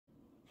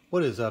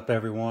What is up,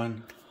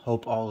 everyone?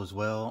 Hope all is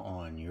well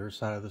on your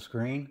side of the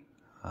screen.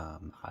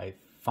 I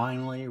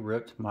finally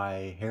ripped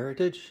my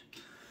Heritage.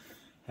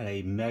 Had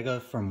a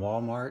Mega from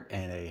Walmart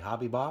and a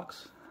hobby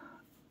box.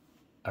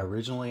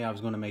 Originally, I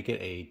was going to make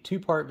it a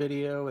two-part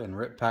video and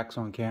rip packs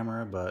on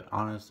camera, but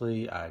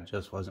honestly, I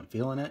just wasn't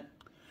feeling it.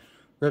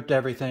 Ripped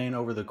everything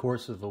over the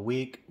course of a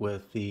week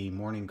with the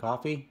morning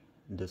coffee.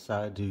 And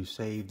decided to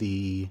save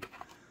the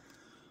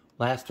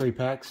last three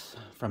packs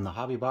from the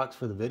hobby box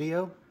for the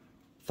video.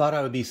 Thought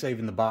I would be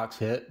saving the box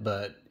hit,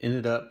 but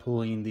ended up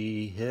pulling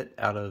the hit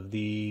out of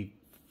the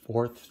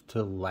fourth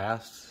to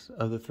last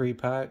of the three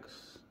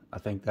packs. I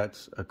think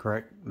that's a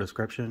correct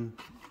description.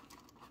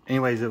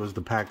 Anyways, it was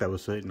the pack that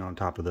was sitting on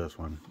top of this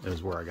one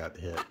is where I got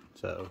the hit.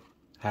 So,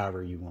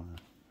 however you want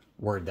to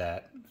word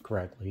that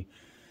correctly.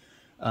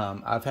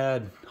 I've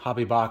had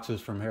hobby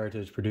boxes from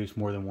Heritage produce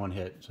more than one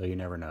hit, so you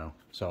never know.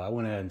 So I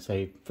went ahead and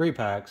saved three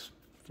packs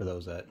for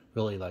those that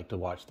really like to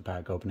watch the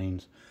pack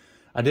openings.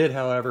 I did,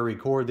 however,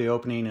 record the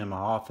opening in my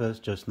office,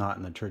 just not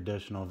in the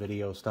traditional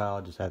video style.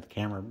 I just had the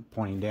camera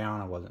pointing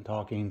down. I wasn't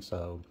talking,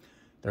 so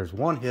there's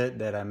one hit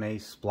that I may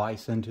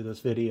splice into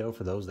this video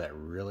for those that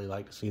really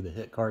like to see the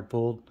hit card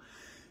pulled.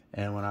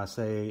 And when I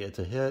say it's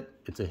a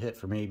hit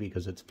for me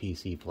because it's a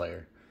PC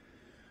player.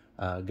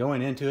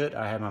 Going into it,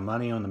 I had my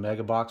money on the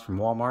Mega Box from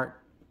Walmart,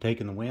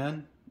 taking the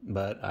win,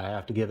 but I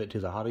have to give it to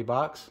the hobby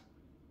box.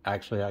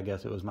 Actually, I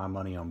guess it was my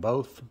money on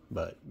both,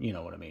 but you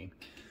know what I mean.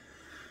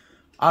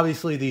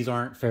 Obviously, these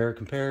aren't fair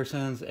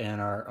comparisons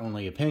and are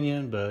only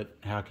opinion, but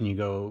how can you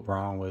go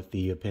wrong with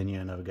the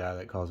opinion of a guy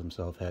that calls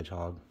himself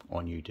Hedgehog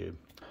on YouTube?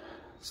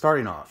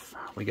 Starting off,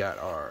 we got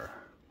our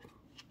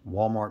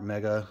Walmart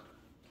Mega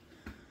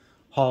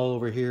haul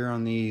over here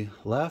on the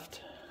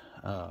left.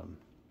 The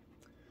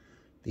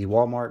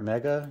Walmart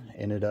Mega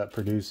ended up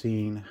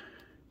producing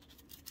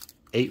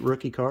 8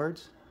 rookie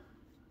cards.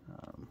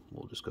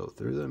 We'll just go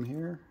through them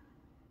here.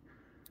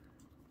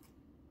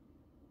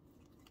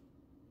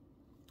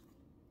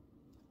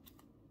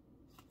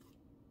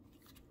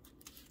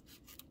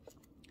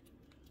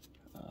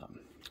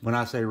 When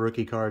I say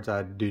rookie cards,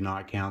 I do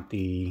not count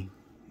the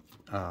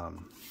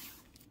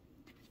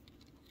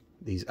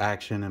these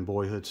action and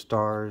boyhood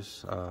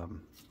stars.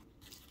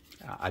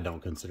 I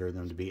don't consider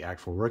them to be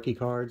actual rookie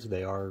cards.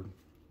 They are,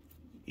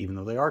 even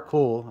though they are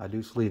cool, I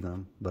do sleeve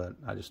them, but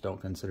I just don't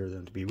consider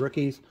them to be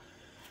rookies.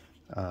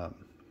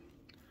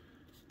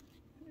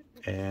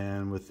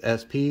 And with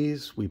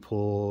SPs, we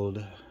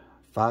pulled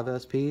 5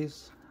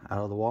 SPs out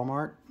of the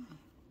Walmart.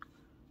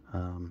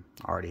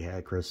 Already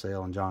had Chris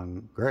Sale and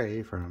John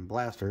Gray from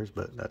Blasters,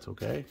 but that's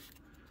okay.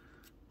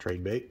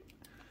 Trade bait.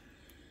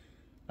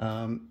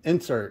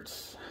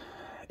 Inserts.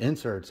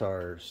 Inserts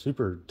are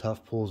super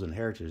tough pulls in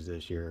Heritage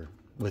this year.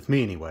 With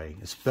me anyway,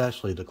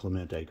 especially the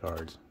Clemente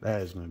cards.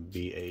 That is going to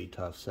be a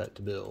tough set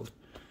to build.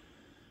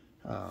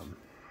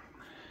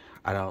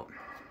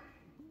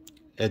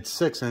 It's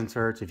 6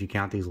 inserts if you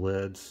count these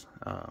lids.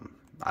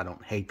 I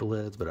don't hate the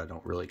lids, but I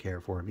don't really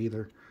care for them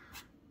either.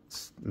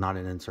 It's not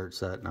an insert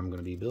set and I'm going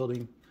to be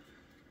building.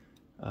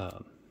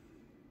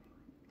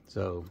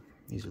 So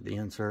these are the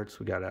inserts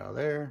we got out of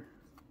there.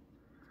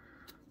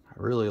 I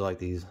really like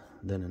these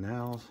then and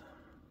nows.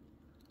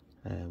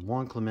 And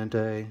 1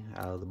 Clemente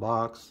out of the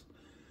box.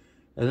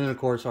 And then of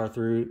course our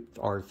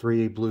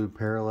 3 blue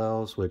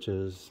parallels, which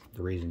is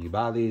the reason you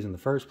buy these in the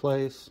first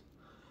place.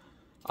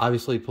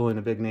 Obviously pulling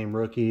a big name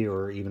rookie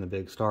or even a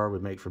big star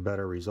would make for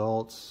better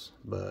results,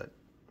 but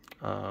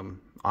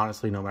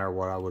honestly, no matter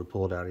what I would have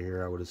pulled out of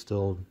here, I would have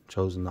still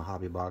chosen the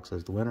hobby box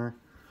as the winner.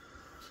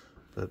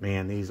 But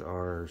man, these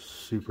are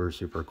super,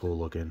 super cool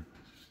looking.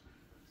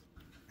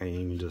 And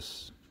you can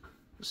just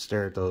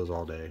stare at those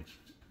all day.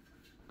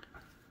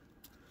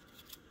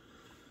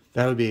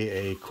 That would be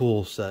a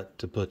cool set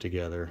to put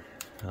together.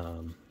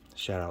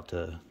 Shout out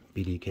to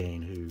BD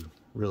Kane, who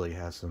really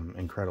has some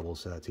incredible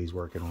sets he's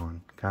working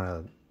on. Kind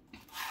of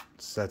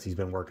sets he's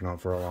been working on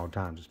for a long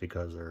time, just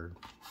because they're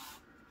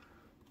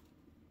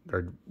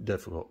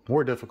difficult,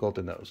 more difficult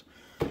than those.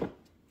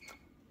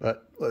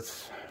 But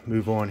let's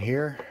move on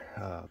here.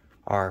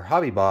 Our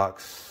hobby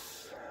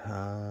box,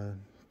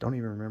 don't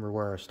even remember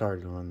where I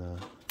started on the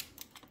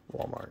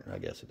Walmart. I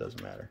guess it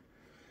doesn't matter.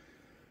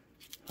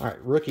 All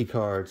right, rookie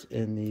cards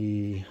in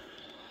the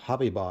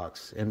hobby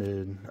box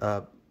ended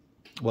up,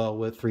 well,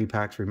 with 3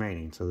 packs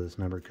remaining, so this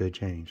number could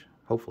change.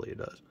 Hopefully it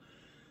does.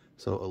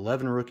 So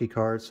 11 rookie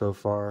cards so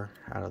far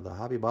out of the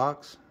hobby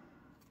box.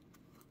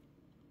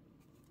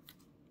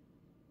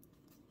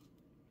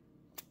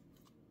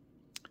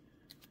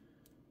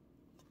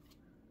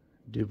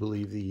 I do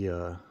believe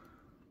the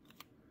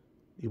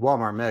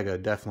Walmart Mega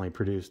definitely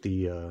produced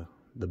the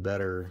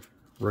better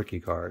rookie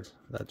cards,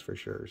 that's for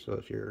sure. So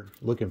if you're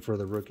looking for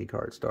the rookie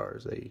card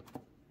stars, they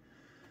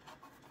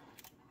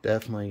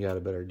definitely got a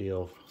better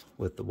deal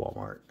with the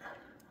Walmart.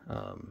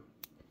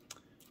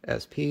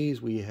 SPs,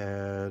 we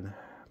had,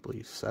 I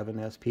believe, 7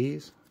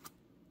 SPs.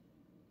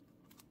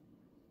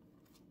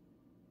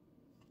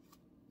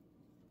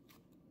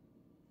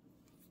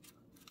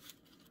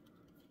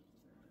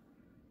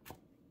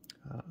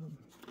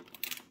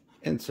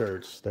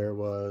 Inserts. There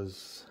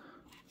was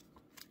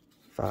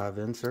 5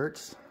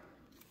 inserts.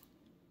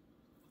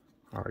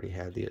 Already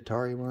had the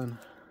Atari one,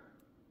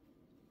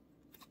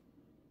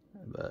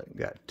 but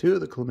got 2 of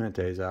the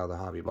Clementes out of the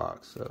hobby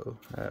box, so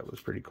that was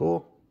pretty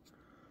cool.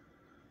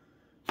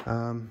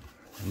 And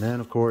then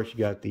of course you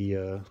got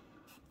the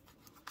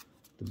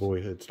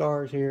Boyhood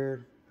stars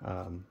here.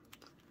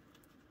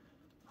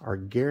 Our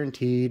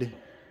guaranteed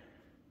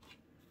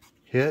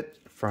hit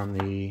from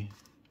the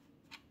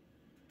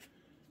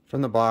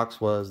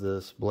box was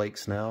this Blake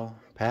Snell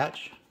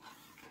patch.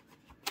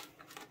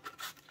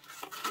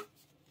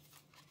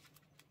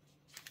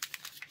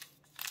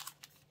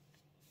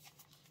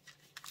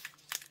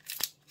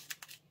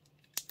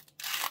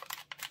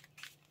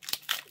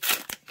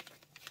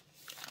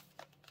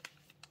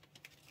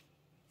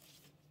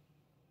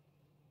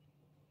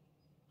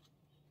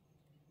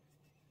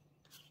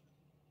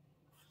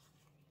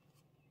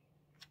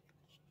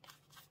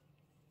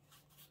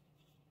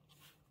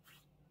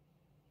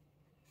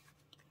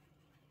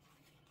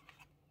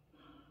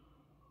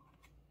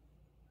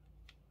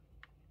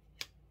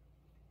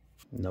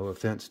 No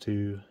offense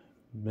to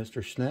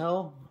Mr.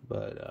 Snell,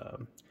 but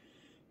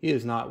he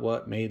is not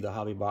what made the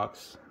hobby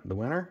box the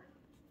winner.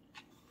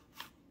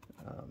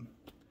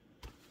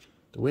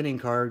 The winning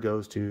card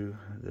goes to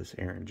this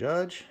Aaron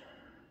Judge,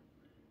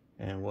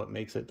 and what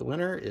makes it the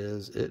winner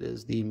is it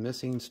is the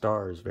Missing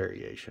Stars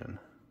variation.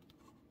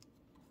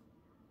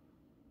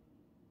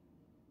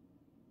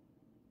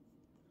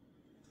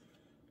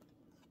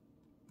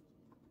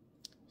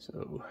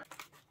 So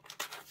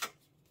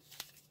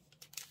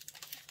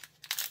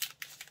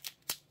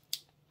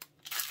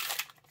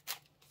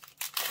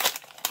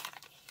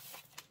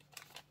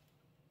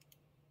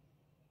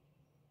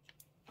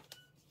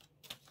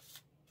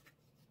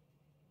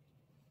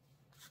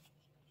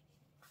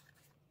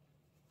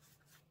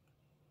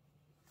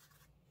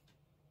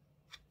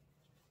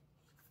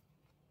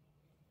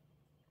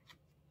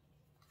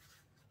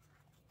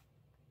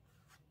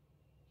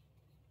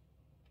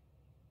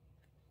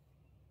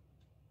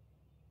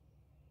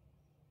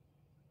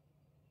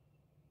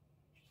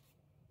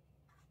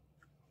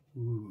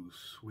ooh,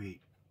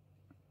 sweet.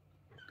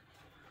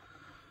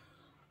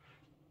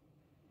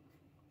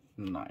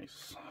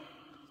 Nice.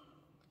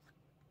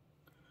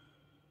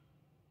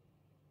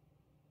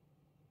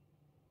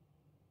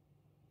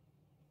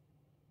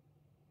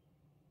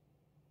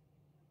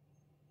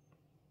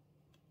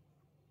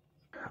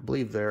 I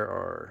believe there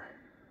are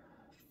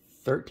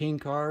 13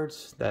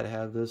 cards that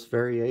have this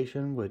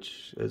variation,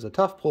 which is a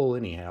tough pull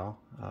anyhow.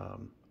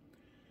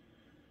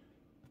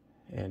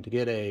 And to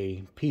get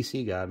a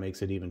PC guide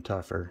makes it even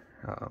tougher.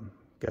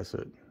 Guess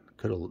it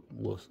could have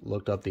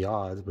looked up the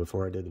odds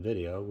before I did the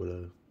video.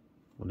 Would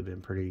have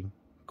been pretty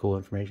cool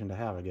information to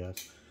have, I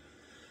guess.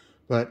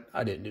 But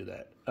I didn't do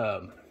that.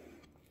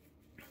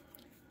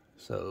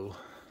 So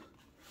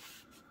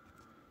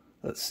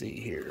let's see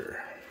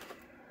here.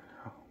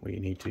 We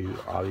need to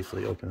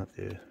obviously open up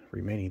the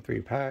remaining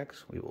 3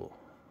 packs. We will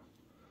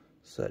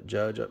set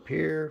Judge up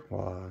here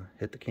while I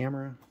hit the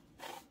camera.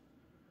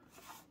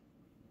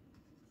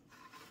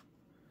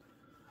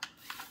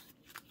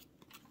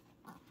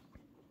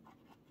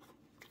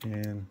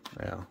 And,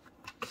 well,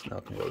 Snell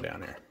can go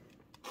down there.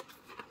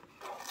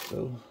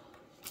 So,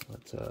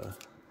 let's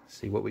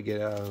see what we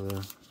get out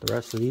of the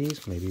rest of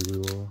these. Maybe we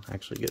will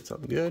actually get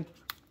something good.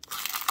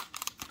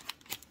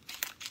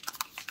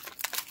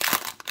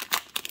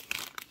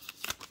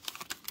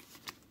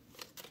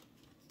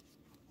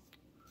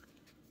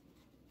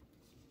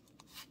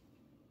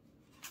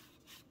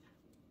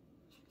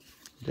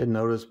 Did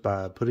notice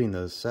by putting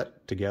the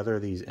set together,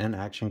 these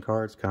in-action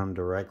cards come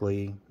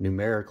directly,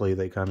 numerically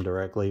they come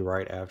directly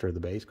right after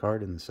the base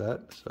card in the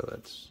set, so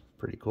that's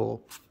pretty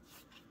cool.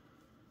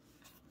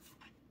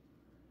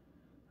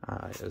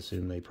 I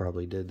assume they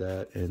probably did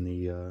that in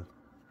the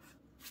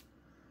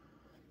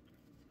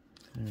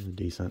there's a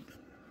decent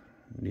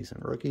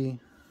rookie,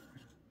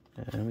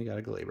 and we got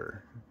a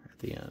Glaber at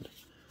the end.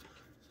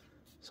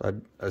 So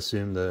I'd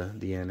assume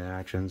the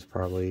in-actions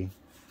probably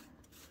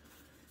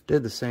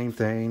did the same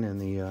thing in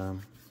the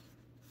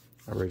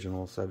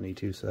original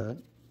 72 set.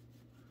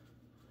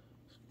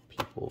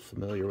 People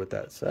familiar with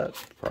that set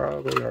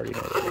probably already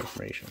know that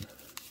information.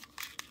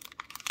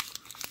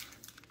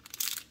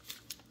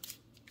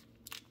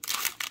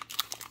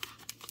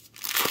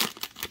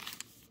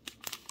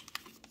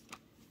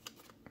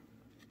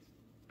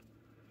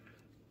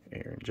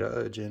 Aaron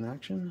Judge in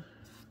action.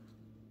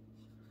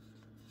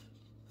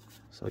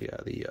 So yeah,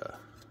 the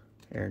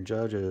Aaron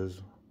Judge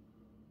is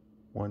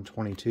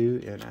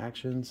 122 in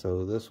action,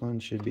 so this one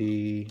should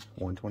be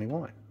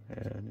 121,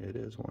 and it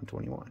is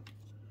 121.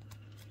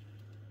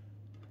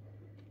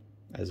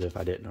 As if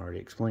I didn't already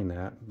explain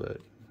that, but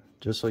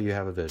just so you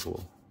have a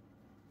visual.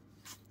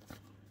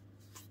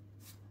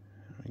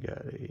 I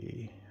got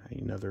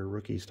another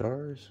rookie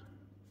stars,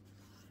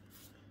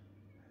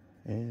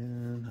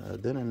 and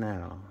then and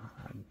now.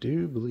 I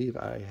do believe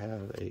I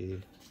have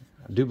that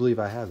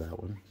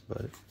one,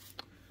 but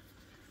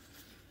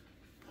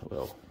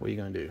well, what are you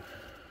gonna do?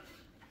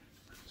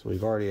 So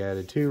we've already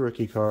added 2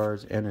 rookie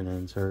cards and an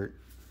insert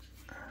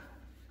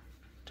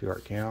to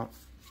our count.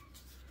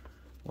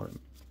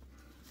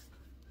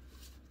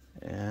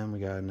 And we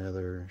got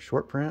another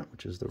short print,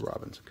 which is the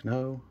Robinson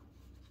Cano.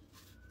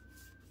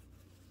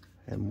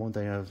 And one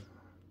thing I've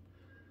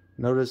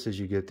noticed is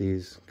you get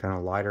these kind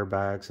of lighter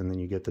backs and then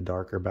you get the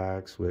darker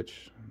backs,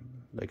 which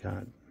they kind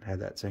of had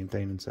that same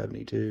thing in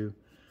 72.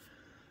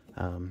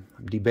 I'm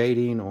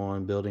debating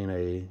on building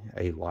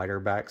a lighter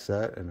back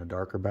set and a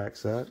darker back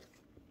set.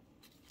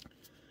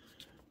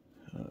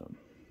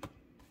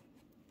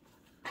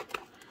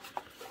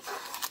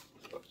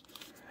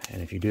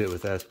 And if you do it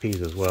with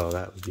SPs as well,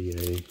 that would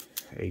be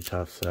a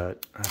tough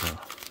set. I don't know.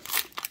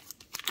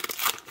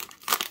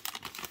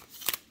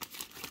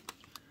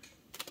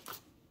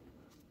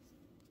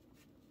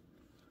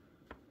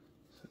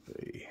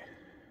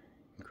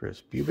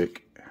 Chris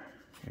Bubick,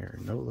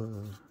 Aaron Nola,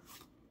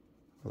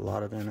 a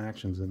lot of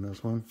inactions in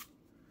this one.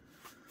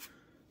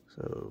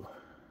 So,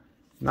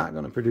 not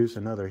going to produce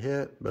another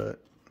hit,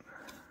 but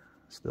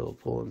still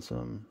pulling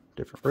some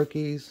different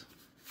rookies.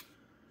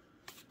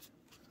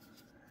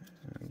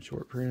 And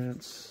short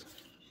prints.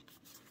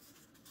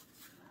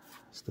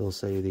 Still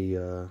say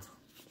the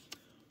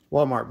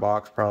Walmart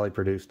box probably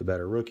produced the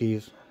better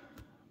rookies,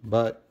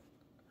 but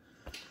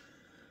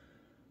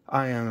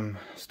I am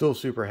still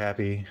super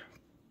happy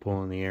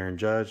pulling the Aaron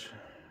Judge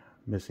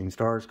Missing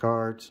Stars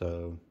card.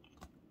 So,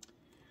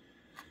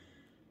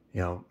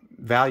 you know,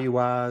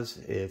 value-wise,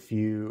 if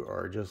you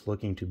are just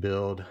looking to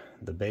build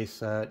the base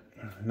set,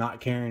 not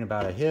caring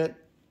about a hit,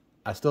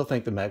 I still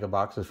think the mega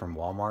boxes from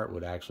Walmart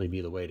would actually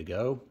be the way to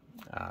go.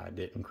 I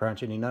didn't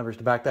crunch any numbers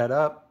to back that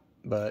up,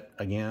 but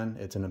again,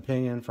 it's an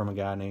opinion from a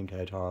guy named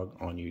Hedgehog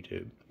on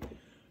YouTube,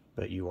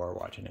 but you are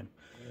watching him.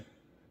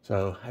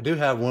 So I do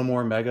have one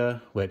more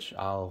mega, which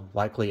I'll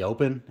likely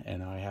open,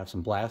 and I have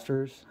some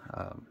blasters.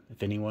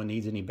 If anyone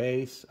needs any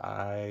base,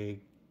 I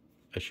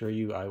assure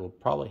you I will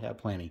probably have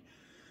plenty.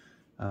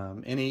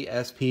 Any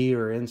SP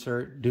or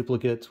insert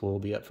duplicates will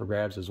be up for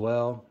grabs as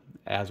well.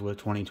 As with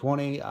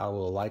 2020, I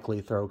will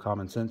likely throw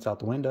common sense out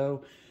the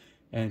window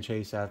and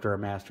chase after a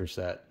master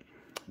set,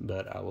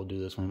 but I will do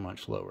this one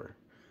much slower.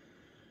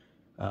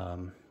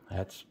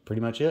 That's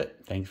pretty much it.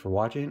 Thanks for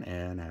watching,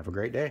 and have a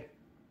great day.